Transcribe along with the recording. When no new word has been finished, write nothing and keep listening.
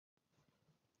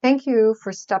Thank you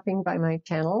for stopping by my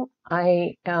channel.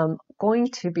 I am going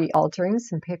to be altering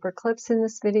some paper clips in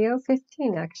this video,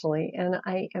 15 actually, and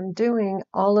I am doing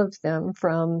all of them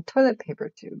from toilet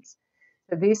paper tubes.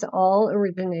 So these all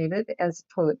originated as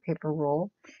a toilet paper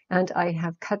roll, and I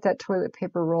have cut that toilet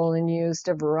paper roll and used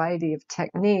a variety of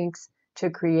techniques to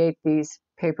create these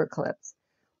paper clips.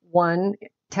 One,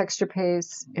 texture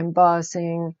paste,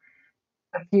 embossing,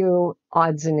 a few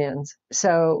odds and ends.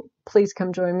 So please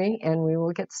come join me and we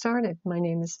will get started. My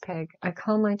name is Peg. I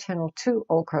call my channel Two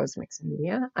Old Crows Mix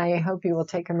Media. I hope you will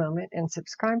take a moment and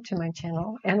subscribe to my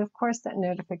channel. And of course, that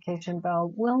notification bell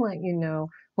will let you know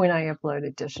when I upload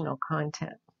additional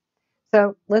content.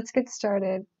 So let's get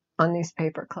started on these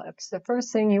paper clips. The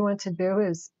first thing you want to do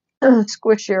is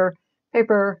squish your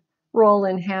paper roll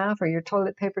in half or your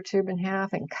toilet paper tube in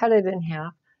half and cut it in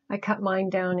half. I cut mine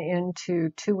down into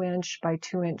 2-inch by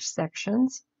 2-inch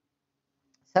sections.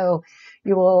 So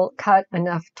you will cut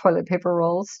enough toilet paper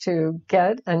rolls to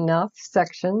get enough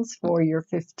sections for your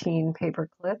 15 paper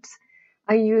clips.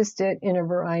 I used it in a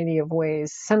variety of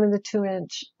ways. Some of the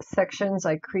 2-inch sections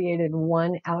I created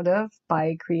one out of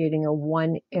by creating a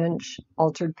 1-inch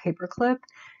altered paper clip.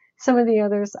 Some of the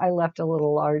others I left a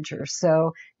little larger.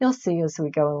 So you'll see as we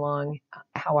go along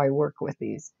how I work with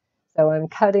these. So I'm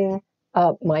cutting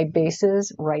up my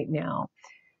bases right now.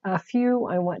 A few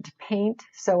I want to paint,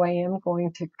 so I am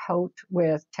going to coat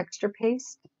with texture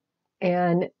paste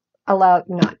and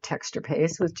not texture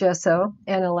paste, with gesso,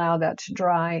 and allow that to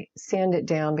dry, sand it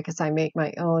down because I make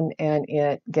my own and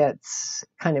it gets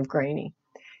kind of grainy.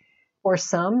 For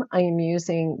some, I am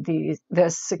using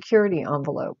this security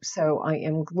envelope, so I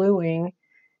am gluing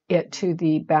it to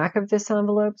the back of this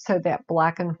envelope so that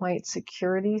black and white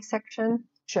security section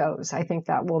shows. I think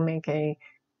that will make a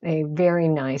very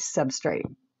nice substrate.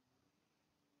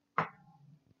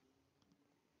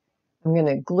 I'm going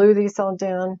to glue these all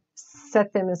down,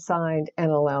 set them aside,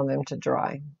 and allow them to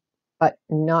dry, but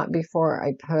not before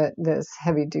I put this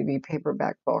heavy-duty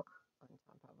paperback book on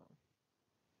top of them,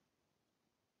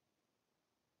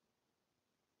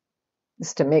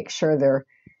 just to make sure they're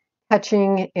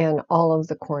touching in all of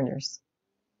the corners.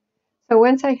 So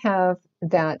once I have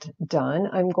that done,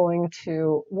 I'm going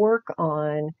to work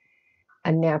on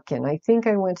a napkin. I think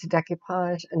I went to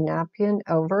decoupage a napkin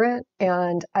over it,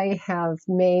 and I have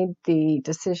made the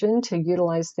decision to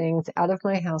utilize things out of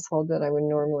my household that I would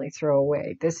normally throw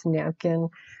away. This napkin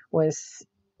was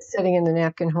sitting in the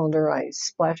napkin holder. I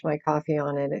splashed my coffee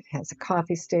on it. It has a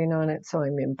coffee stain on it, so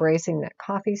I'm embracing that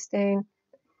coffee stain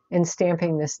and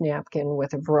stamping this napkin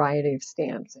with a variety of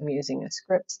stamps. I'm using a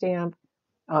script stamp.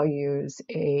 I'll use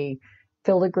a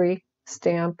filigree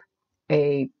stamp,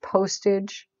 a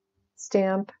postage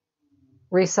stamp,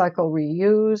 recycle,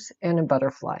 reuse, and a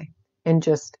butterfly, and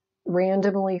just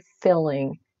randomly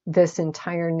filling this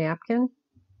entire napkin.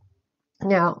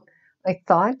 Now, I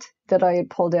thought that I had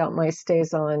pulled out my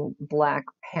StazOn black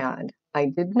pad. I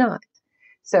did not.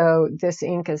 So this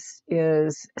ink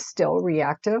is still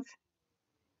reactive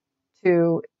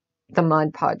to the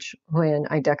Mod Podge when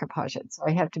I decoupage it. So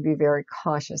I have to be very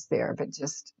cautious there, but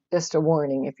just a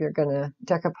warning, if you're going to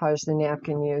decoupage the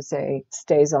napkin, use a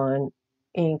StazOn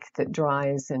ink that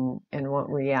dries and won't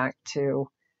react to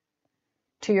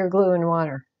your glue and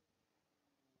water.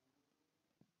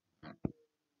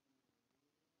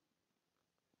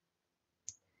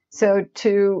 So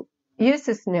to use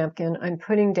this napkin, I'm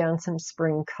putting down some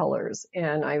spring colors,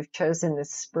 and I've chosen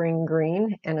this spring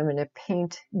green, and I'm going to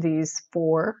paint these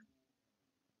 4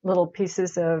 little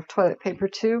pieces of toilet paper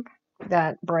tube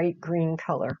that bright green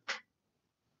color.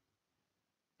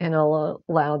 And I'll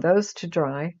allow those to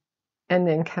dry and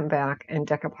then come back and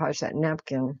decoupage that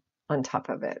napkin on top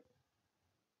of it.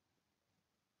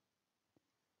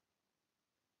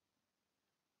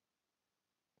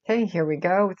 Okay, here we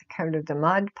go with the coat of the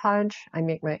Mod Podge. I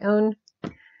make my own.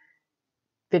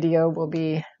 Video will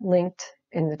be linked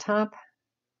in the top.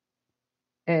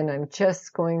 And I'm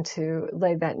just going to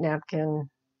lay that napkin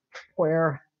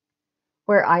where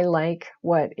I like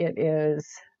what it is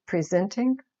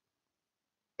presenting,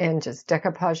 and just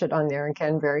decoupage it on there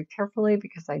again very carefully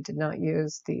because I did not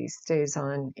use the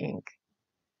StazOn ink.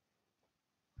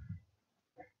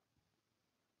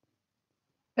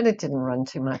 But it didn't run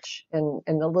too much, and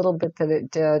the little bit that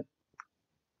it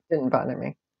didn't bother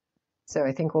me. So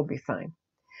I think we'll be fine.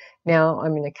 Now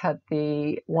I'm going to cut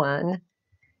the one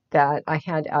that I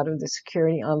had out of the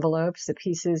security envelopes, the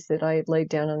pieces that I had laid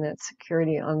down on that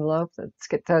security envelope. Let's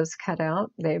get those cut out.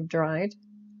 They've dried,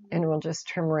 and we'll just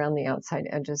trim around the outside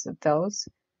edges of those.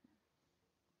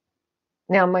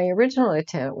 Now, my original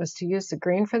intent was to use the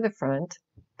green for the front,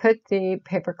 put the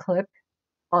paper clip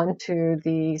onto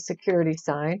the security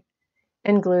side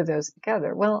and glue those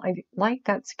together. Well, I like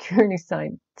that security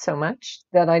side so much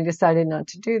that I decided not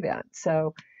to do that.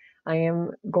 So I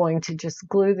am going to just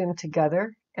glue them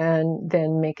together and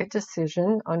then make a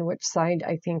decision on which side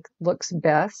I think looks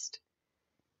best.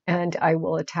 And I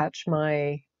will attach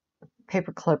my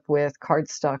paper clip with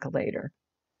cardstock later.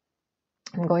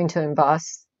 I'm going to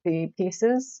emboss the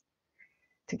pieces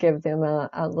to give them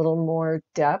a little more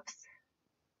depth.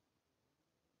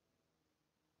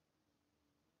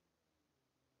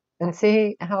 And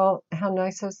see how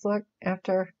nice those look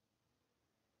after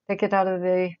they get out of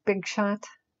the Big Shot.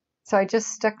 So I just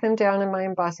stuck them down in my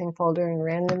embossing folder and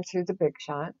ran them through the Big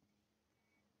Shot.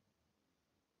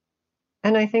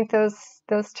 And I think those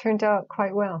turned out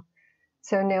quite well.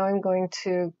 So now I'm going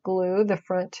to glue the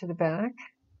front to the back.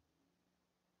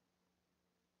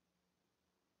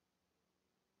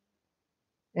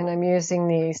 And I'm using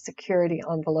the security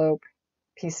envelope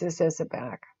pieces as a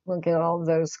back. We'll get all of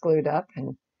those glued up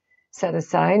and set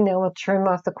aside. Now we'll trim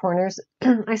off the corners.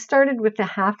 I started with the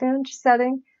 1/2 inch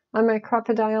setting on my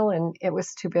crocodile and it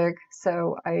was too big,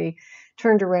 so I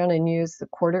turned around and used the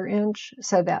 1/4 inch,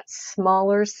 so that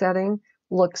smaller setting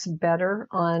looks better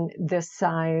on this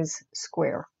size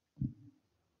square.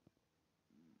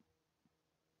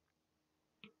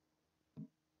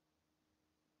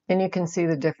 And you can see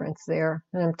the difference there.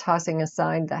 And I'm tossing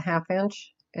aside the 1/2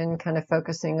 inch and kind of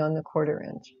focusing on the 1/4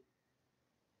 inch.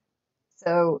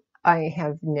 So I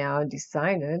have now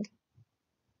decided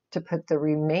to put the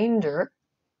remainder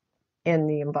in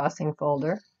the embossing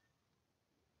folder.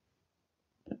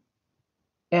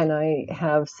 And I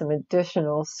have some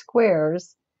additional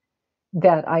squares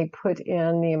that I put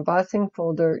in the embossing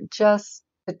folder, just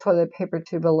the toilet paper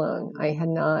tube alone. I had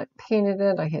not painted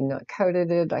it, I had not coated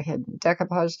it, I hadn't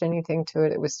decoupaged anything to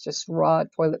it. It was just raw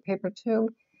toilet paper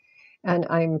tube. And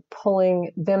I'm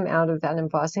pulling them out of that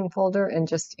embossing folder and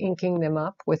just inking them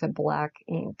up with a black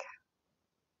ink.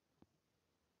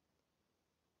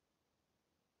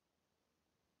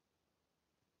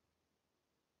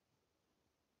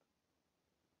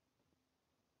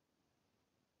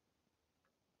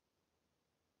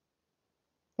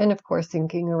 And of course,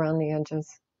 inking around the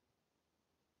edges.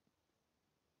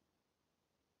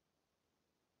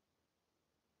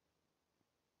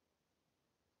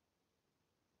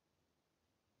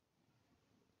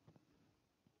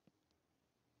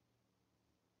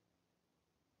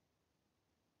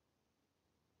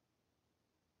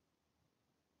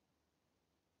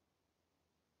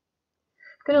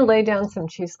 I'm going to lay down some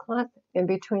cheesecloth in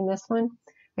between this one.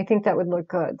 I think that would look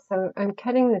good. So I'm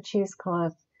cutting the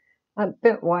cheesecloth a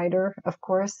bit wider, of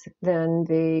course, than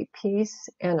the piece,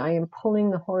 and I am pulling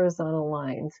the horizontal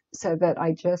lines so that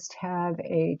I just have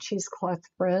a cheesecloth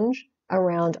fringe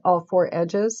around all 4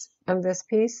 edges of this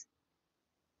piece.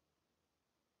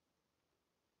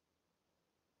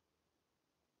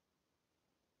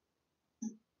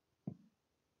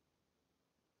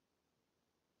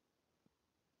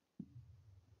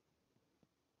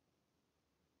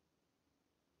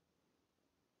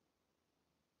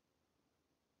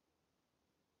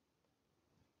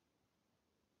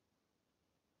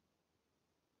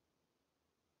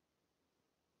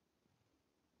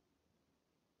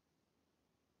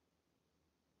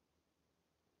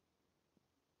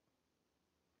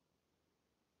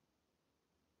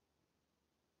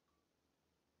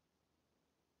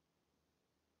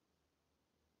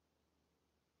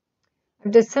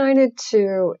 I've decided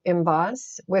to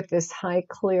emboss with this high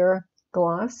clear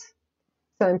gloss.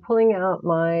 So I'm pulling out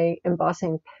my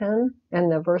embossing pen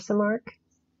and the Versamark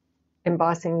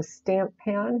embossing stamp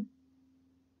pad,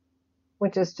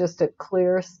 which is just a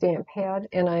clear stamp pad,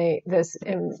 and this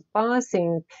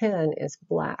embossing pen is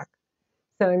black.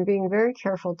 So I'm being very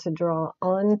careful to draw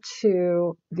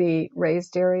onto the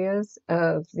raised areas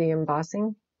of the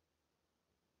embossing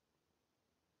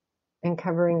and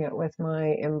covering it with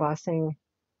my embossing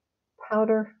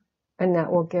powder, and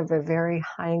that will give a very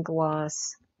high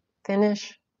gloss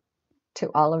finish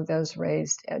to all of those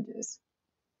raised edges.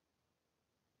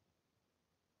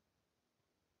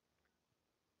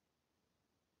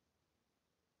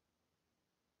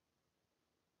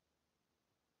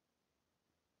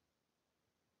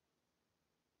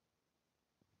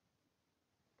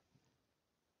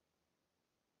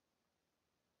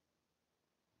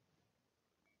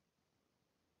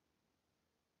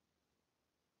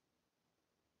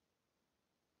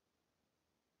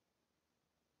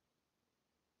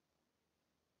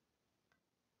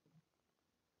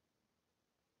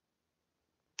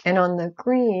 And on the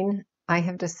green, I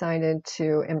have decided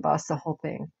to emboss the whole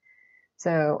thing.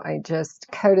 So I just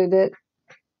coated it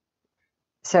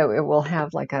So it will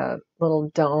have like a little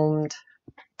domed,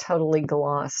 totally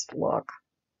glossed look.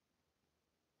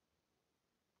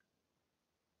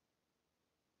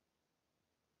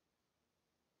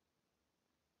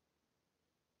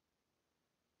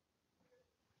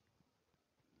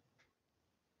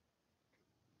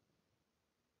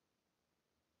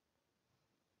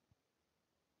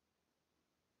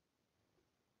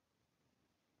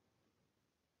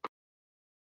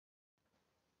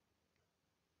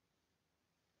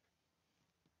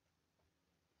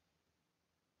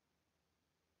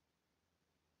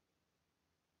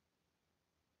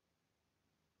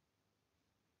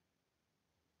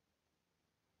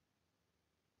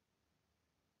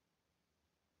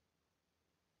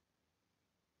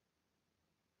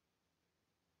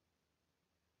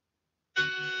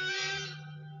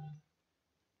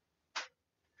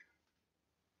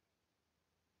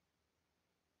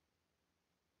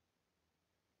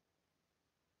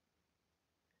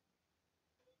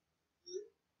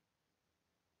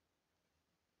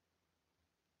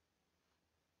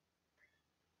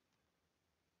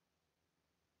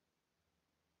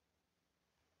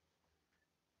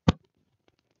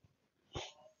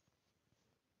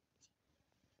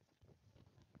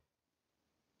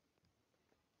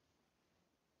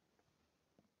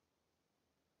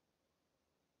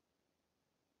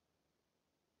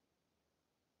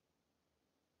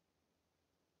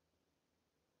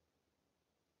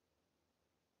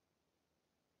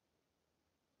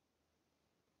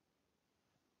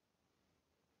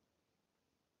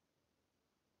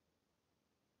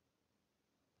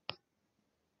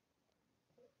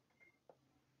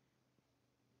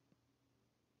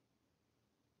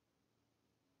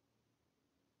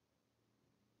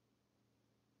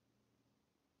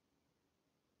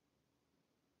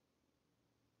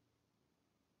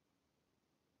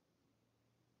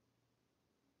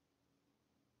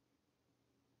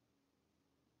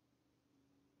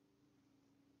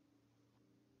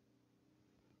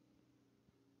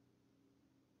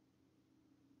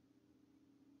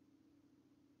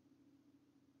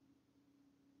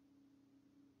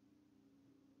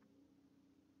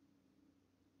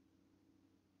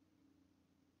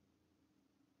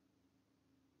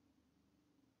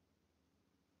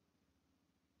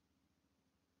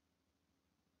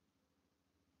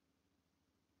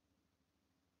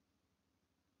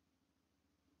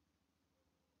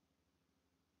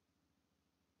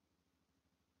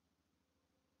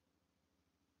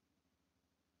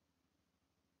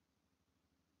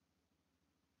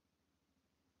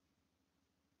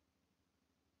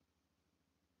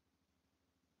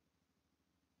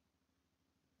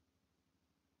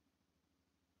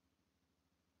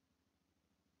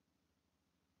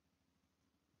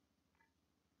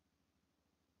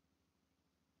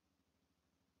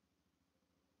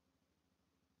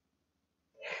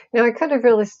 Now I could have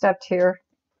really stepped here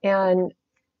and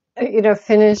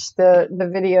finish the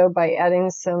video by adding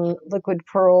some liquid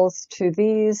pearls to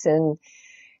these and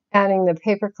adding the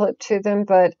paper clip to them,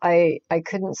 but I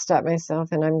couldn't stop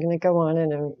myself, and I'm going to go on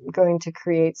and I'm going to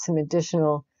create some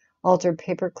additional altered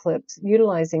paper clips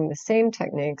utilizing the same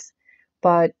techniques,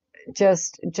 but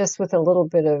just with a little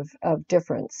bit of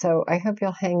difference. So I hope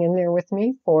you'll hang in there with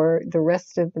me for the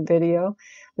rest of the video.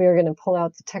 We are going to pull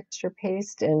out the texture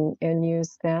paste and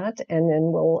use that, and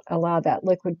then we'll allow that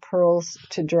liquid pearls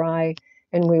to dry,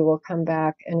 and we will come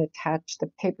back and attach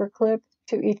the paper clip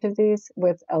to each of these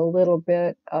with a little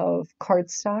bit of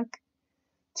cardstock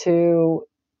to,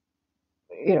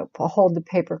 hold the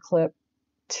paper clip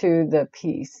to the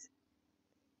piece.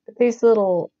 But these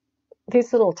little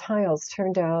tiles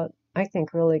turned out, I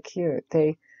think, really cute.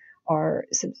 They are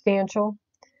substantial.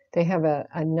 They have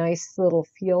a nice little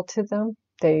feel to them.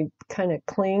 They kind of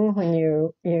cling when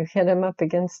you hit them up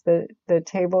against the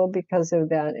table because of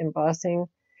that embossing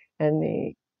and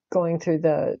the going through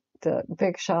the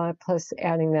big shot, plus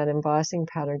adding that embossing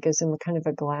powder gives them kind of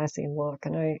a glassy look.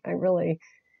 And I really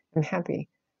am happy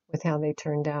with how they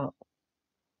turned out.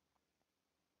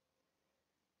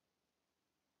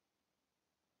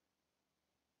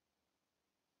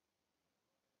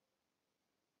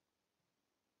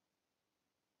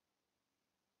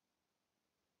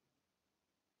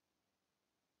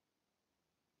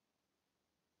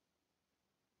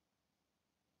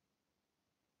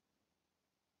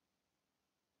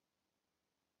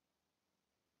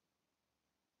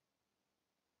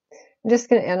 I'm just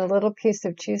going to add a little piece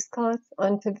of cheesecloth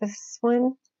onto this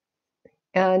one.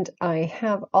 And I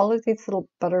have all of these little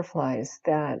butterflies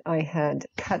that I had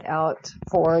cut out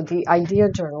for the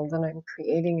idea journal that I'm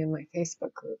creating in my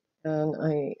Facebook group. And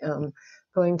I am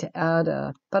going to add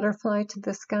a butterfly to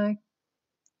this guy.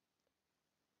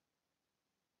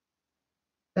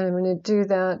 And I'm going to do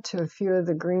that to a few of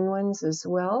the green ones as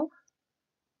well.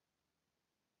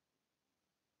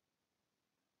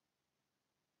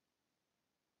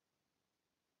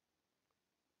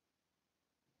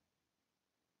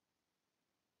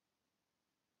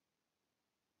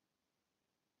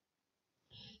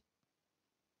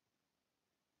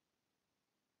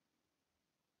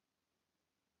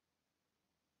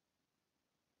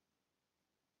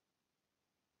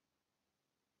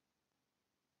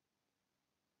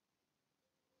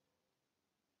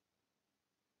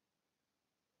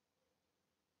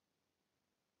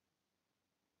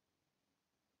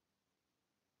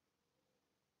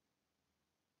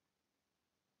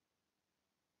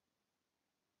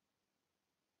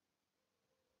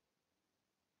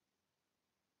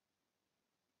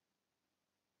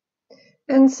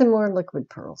 And some more liquid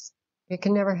pearls. You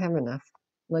can never have enough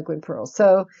liquid pearls.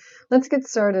 So let's get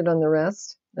started on the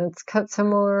rest. Let's cut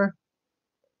some more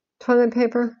toilet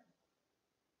paper.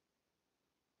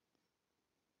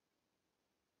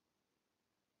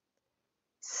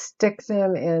 Stick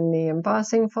them in the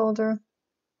embossing folder.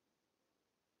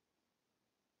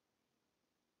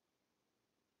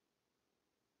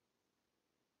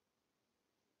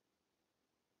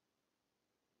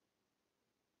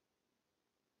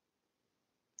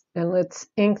 And let's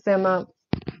ink them up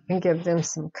and give them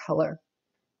some color.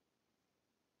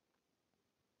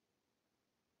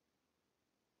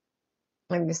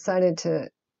 I've decided to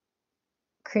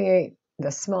create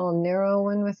the small narrow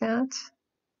one with that.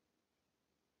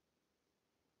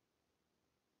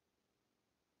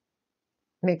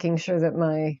 Making sure that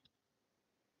my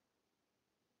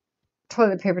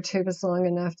toilet paper tube is long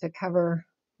enough to cover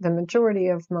the majority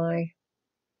of my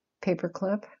paper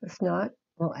clip. If not,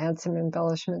 we'll add some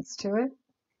embellishments to it.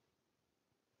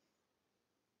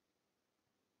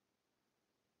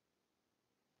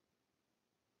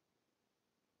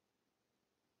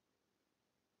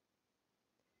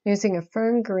 Using a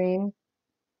firm green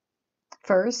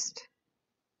first,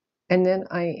 and then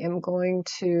I am going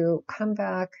to come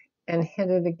back and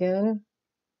hit it again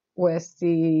with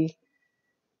the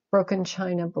broken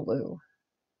china blue.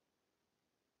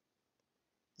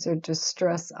 These are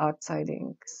distress oxide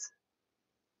inks.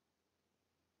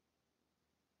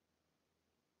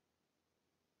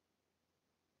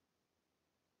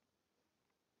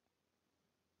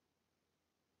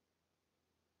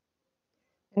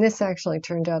 And this actually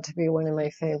turned out to be one of my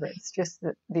favorites, just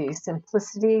the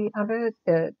simplicity of it.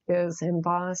 It is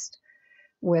embossed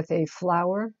with a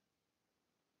flower,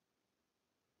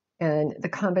 and the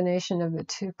combination of the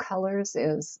two colors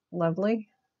is lovely.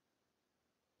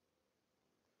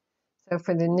 So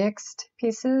for the next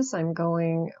pieces, I'm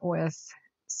going with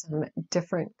some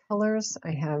different colors.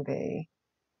 I have a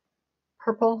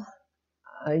purple,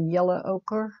 a yellow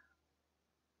ochre,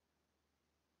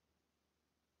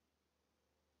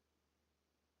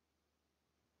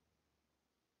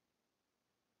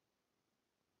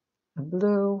 a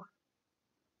blue.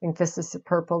 I think this is the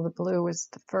purple. The blue is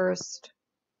the first,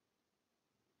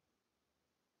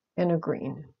 and a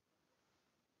green.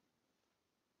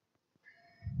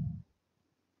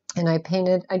 And I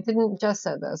didn't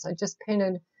gesso those, I just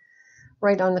painted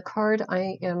right on the card.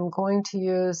 I am going to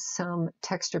use some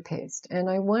texture paste, and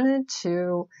I wanted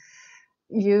to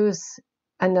use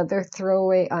another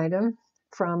throwaway item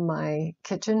from my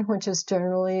kitchen, which is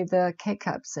generally the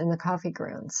K-cups and the coffee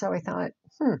grounds. So I thought,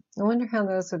 I wonder how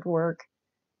those would work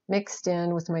mixed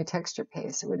in with my texture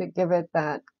paste. Would it give it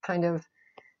that kind of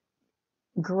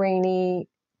grainy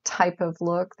type of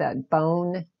look, that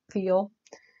bone feel?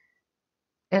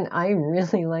 And I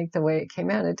really like the way it came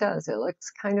out. It does. It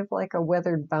looks kind of like a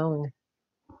weathered bone.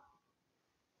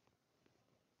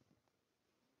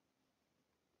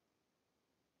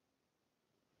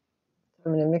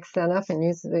 I'm going to mix that up and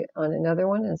use it on another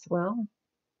one as well.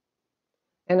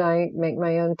 And I make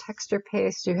my own texture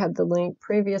paste. You had the link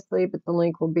previously, but the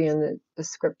link will be in the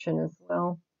description as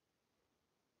well.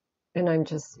 And I'm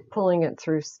just pulling it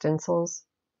through stencils.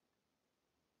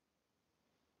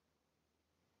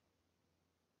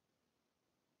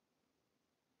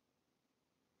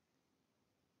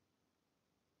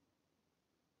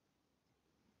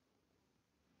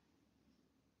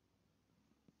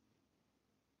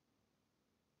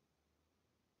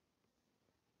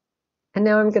 And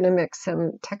now I'm going to mix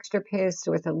some texture paste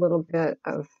with a little bit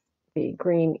of the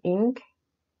green ink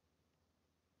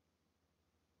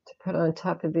to put on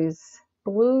top of these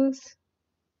blues.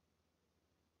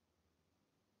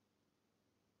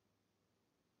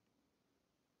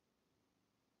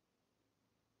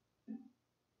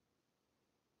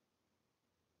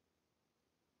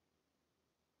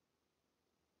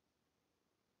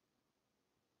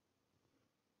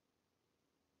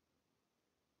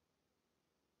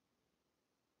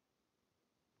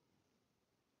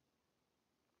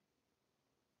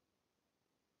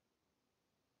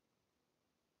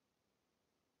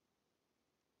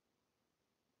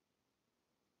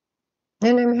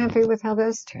 And I'm happy with how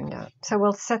those turned out. So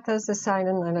we'll set those aside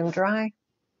and let them dry.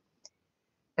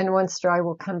 And once dry,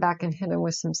 we'll come back and hit them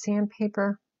with some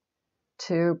sandpaper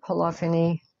to pull off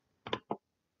any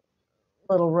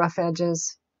little rough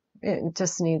edges. It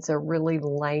just needs a really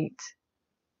light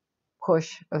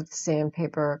push of the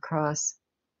sandpaper across.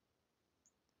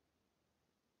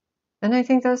 And I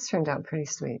think those turned out pretty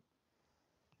sweet.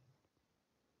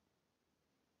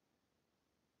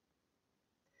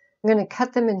 I'm going to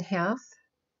cut them in half.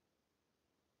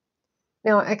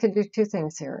 Now I could do two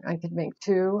things here. I could make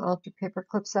two altered paper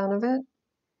clips out of it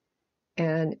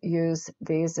and use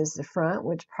these as the front,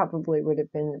 which probably would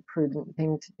have been the prudent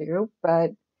thing to do.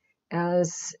 But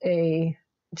as a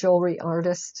jewelry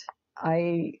artist,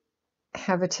 I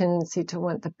have a tendency to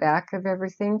want the back of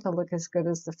everything to look as good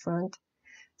as the front.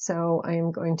 So I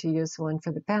am going to use one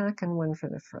for the back and one for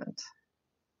the front.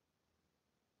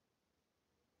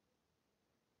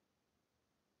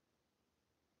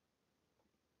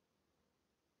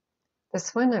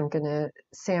 This one I'm going to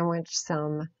sandwich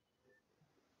some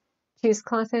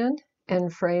cheesecloth in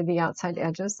and fray the outside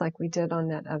edges like we did on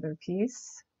that other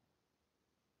piece.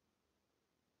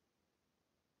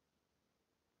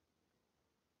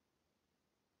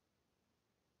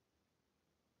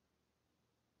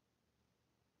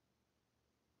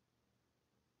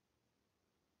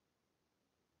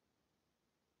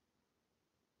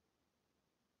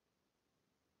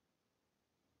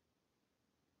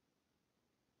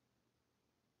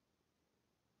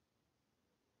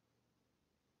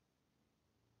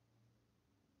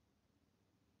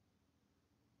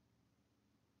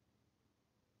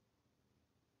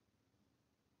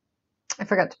 I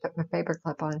forgot to put my paper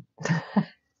clip on.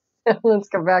 Let's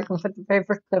go back and put the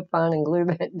paper clip on and glue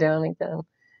that down again.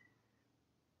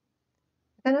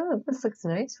 I know, this looks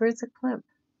nice. Where's the clip?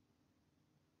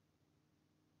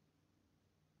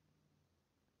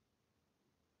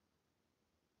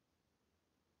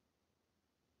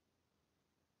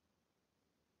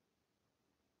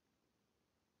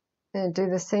 I'm going to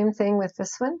do the same thing with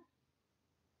this one.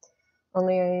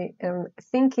 Only I am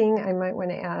thinking I might want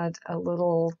to add a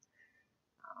little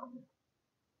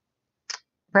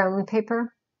brown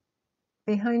paper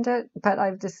behind it, but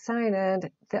I've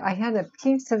decided that I had a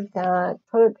piece of that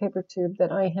toilet paper tube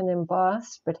that I had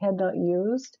embossed but had not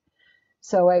used.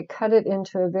 So I cut it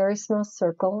into a very small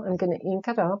circle. I'm going to ink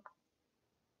it up.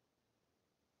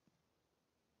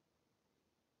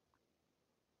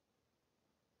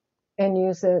 And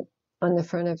use it on the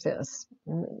front of this.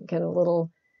 Get a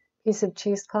little piece of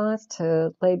cheesecloth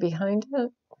to lay behind it.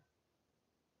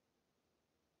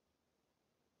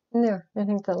 And there, I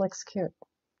think that looks cute.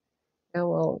 Now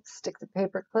we'll stick the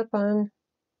paper clip on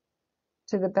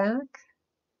to the back.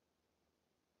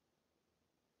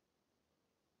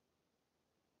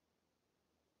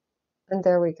 And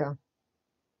there we go.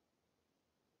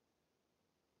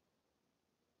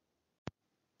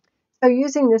 So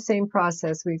using the same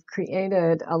process, we've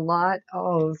created a lot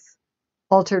of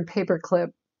altered paper clip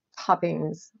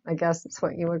toppings, I guess that's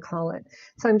what you would call it.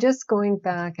 So I'm just going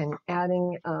back and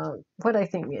adding what I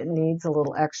think it needs a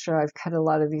little extra. I've cut a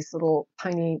lot of these little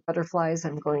tiny butterflies.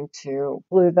 I'm going to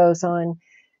glue those on,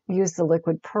 use the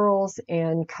liquid pearls,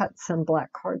 and cut some black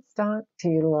cardstock to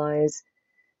utilize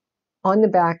on the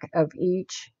back of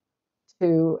each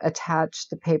to attach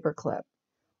the paper clip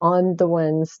on the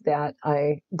ones that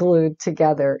I glued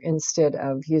together instead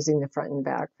of using the front and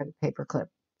back for the paper clip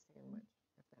sandwich,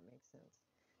 if that makes sense.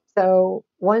 So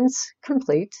once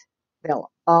complete,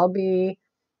 they'll all be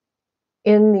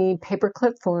in the paper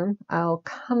clip form. I'll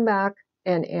come back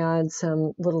and add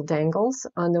some little dangles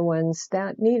on the ones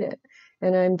that need it.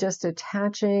 And I'm just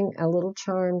attaching a little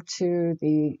charm to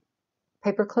the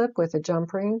paper clip with a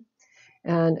jump ring.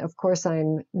 And of course,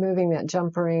 I'm moving that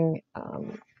jump ring,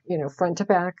 front to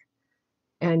back.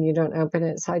 And you don't open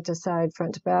it side to side,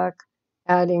 front to back,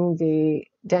 adding the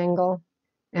dangle,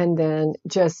 and then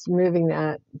just moving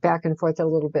that back and forth a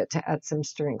little bit to add some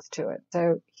strength to it.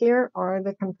 So here are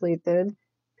the completed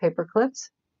paper clips.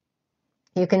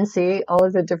 You can see all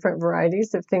of the different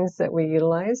varieties of things that we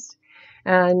utilized.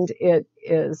 And it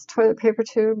is toilet paper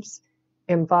tubes,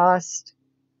 embossed,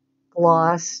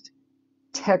 glossed,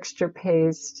 texture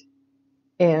paste,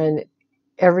 and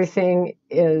everything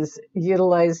is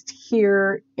utilized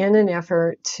here in an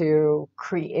effort to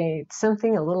create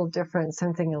something a little different,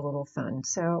 something a little fun.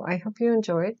 So I hope you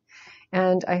enjoyed,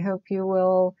 and I hope you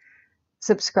will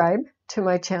subscribe to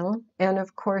my channel, and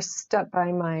of course stop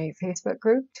by my Facebook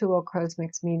group, Two Old Crows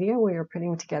Mixed Media. We are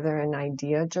putting together an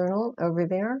idea journal over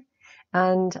there,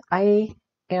 and I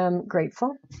am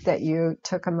grateful that you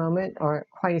took a moment or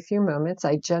quite a few moments.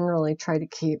 I generally try to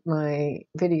keep my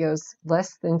videos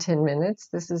less than 10 minutes.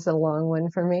 This is a long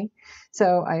one for me.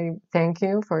 So I thank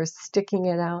you for sticking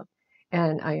it out,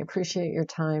 and I appreciate your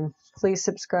time. Please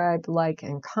subscribe, like,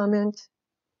 and comment.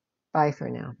 Bye for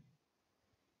now.